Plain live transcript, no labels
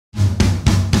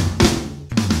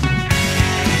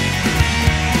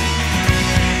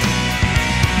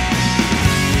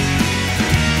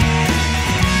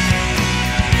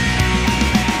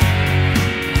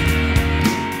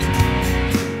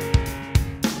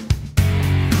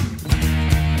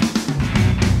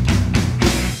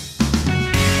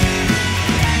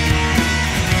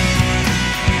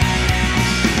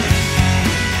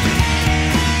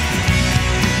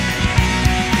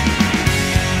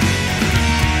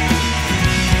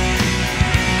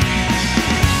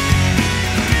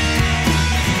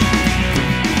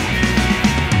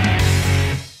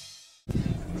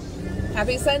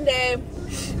Happy Sunday.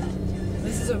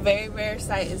 This is a very rare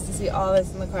sight, is to see all of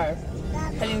us in the car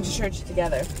heading to church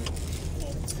together.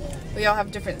 We all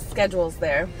have different schedules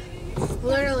there.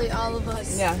 Literally all of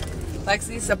us. Yeah.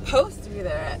 Lexi's supposed to be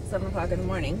there at 7 o'clock in the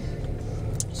morning.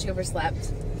 She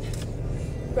overslept.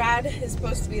 Brad is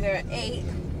supposed to be there at 8.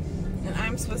 And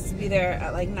I'm supposed to be there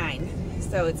at like 9.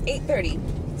 So it's 8:30.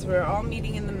 So we're all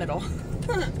meeting in the middle.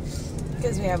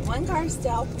 Because we have one car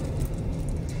still.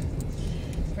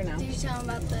 For now. Did you tell them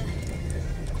about the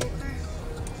cool car?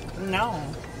 No.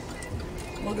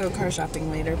 We'll go car shopping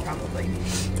later, probably.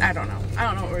 I don't know. I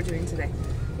don't know what we're doing today.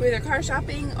 We're either car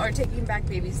shopping or taking back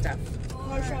baby stuff.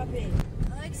 Car shopping.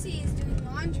 Alexi is doing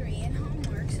laundry and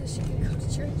homework so she can go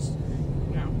to church.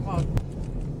 No. Well,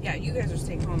 yeah, you guys are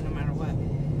staying home no matter what.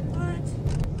 What?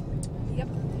 Yep.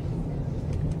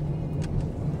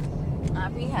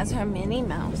 Abby has her Minnie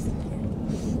Mouse.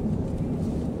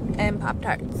 And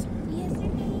Pop-Tarts. Yes,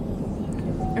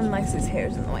 And Lexi's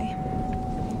hair's in the way.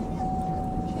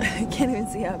 I can't even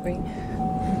see Aubrey.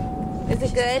 Is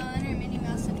it good? Telling her Minnie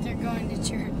Mouse if they're going to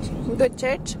church. Good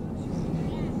church?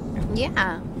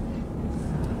 Yeah.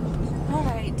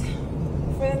 Alright.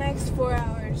 For the next 4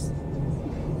 hours,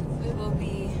 we will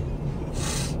be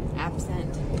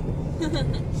absent.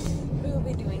 We will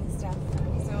be doing stuff.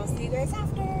 So we'll see you guys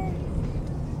after.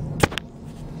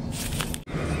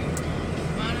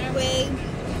 On our way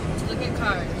to look at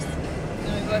cars.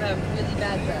 Then we both have really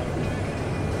bad breath.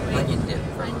 Onion dip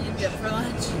for Onion lunch. dip for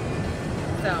lunch.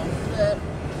 So,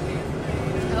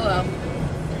 oh well.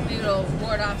 Maybe it'll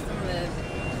ward off some of the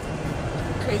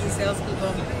crazy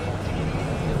salespeople.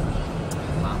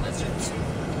 Wow, that's it.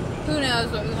 Who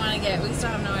knows what we want to get? We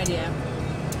still have no idea.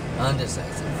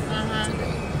 Undecisive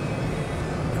today.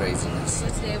 Craziness. So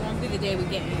today won't be the day we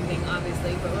get anything,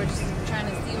 obviously, but we're just trying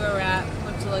to see where we're at,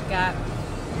 what to look at.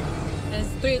 And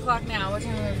it's 3 o'clock now. What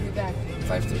time are we going to be back?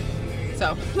 5:30.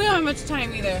 So, we don't have much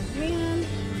time either. Man.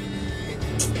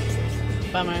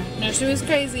 Bummer. Nursery was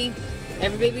crazy.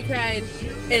 Every baby cried.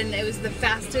 And it was the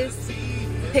fastest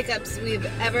pickups we've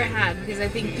ever had because I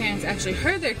think parents actually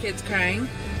heard their kids crying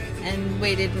and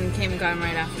waited and came and got them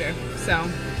right after. So,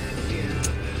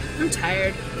 I'm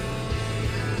tired.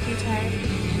 You tired?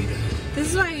 This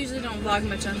is why I usually don't vlog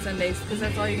much on Sundays because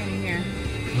that's all you're going to hear.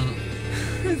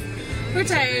 We're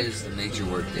tired. It is a major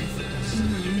work day for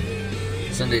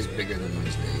us. Sunday's bigger than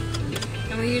Wednesday.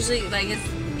 And we usually, like, it's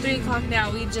 3 o'clock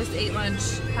now. We just ate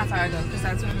lunch half hour ago because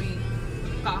that's when we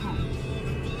got home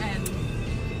and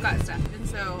got stuff. And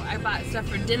so I bought stuff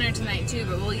for dinner tonight too,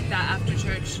 but we'll eat that after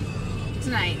church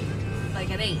tonight, like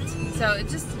at 8. So it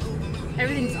just,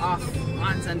 everything's off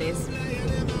on Sundays.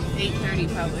 8:30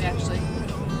 probably, actually.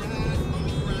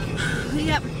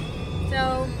 Yep.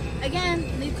 So, again,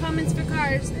 leave comments for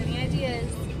cars, any ideas,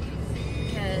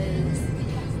 because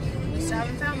we still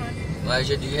haven't found one.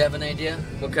 Elijah, do you have an idea?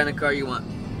 What kind of car you want?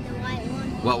 The white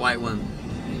one. What white one?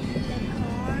 The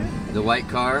car. The white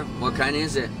car? What kind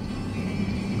is it? I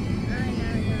don't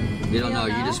know. You don't know.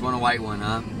 You just want a white one,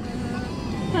 huh?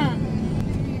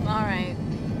 Alright.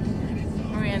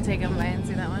 We're going to take him by and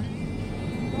see that one.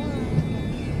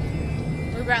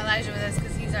 We brought Elijah with us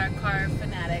because he's our car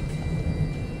fanatic.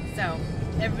 So,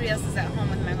 everybody else is at home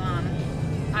with my mom.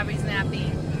 Aubrey's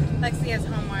napping. Lexi has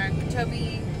homework.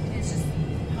 Toby is just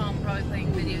home probably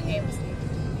playing video games.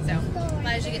 So,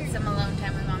 Elijah gets some alone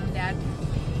time with mom and dad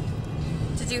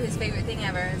to do his favorite thing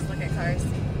ever is look at cars.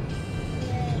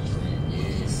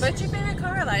 Yes. What's your favorite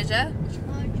car, Elijah?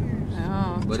 Chargers.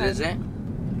 Oh, What is it?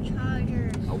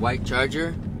 Chargers. A white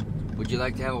Charger? Would you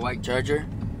like to have a white Charger?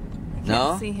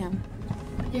 No? See him.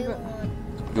 You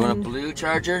want a blue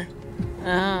Charger?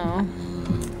 Oh.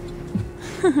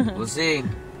 We'll see. We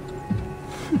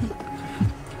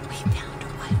found a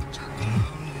white Don't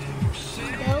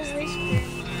whisper.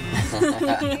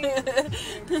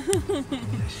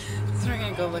 So we're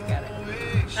gonna go look at it.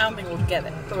 I don't think we'll get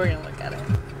it, but we're gonna look at it.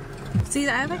 See,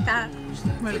 I like that.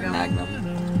 Where'd it go? Magnum.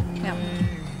 Yeah.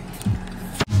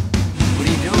 What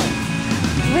are you doing?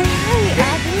 Hey,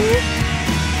 Abby.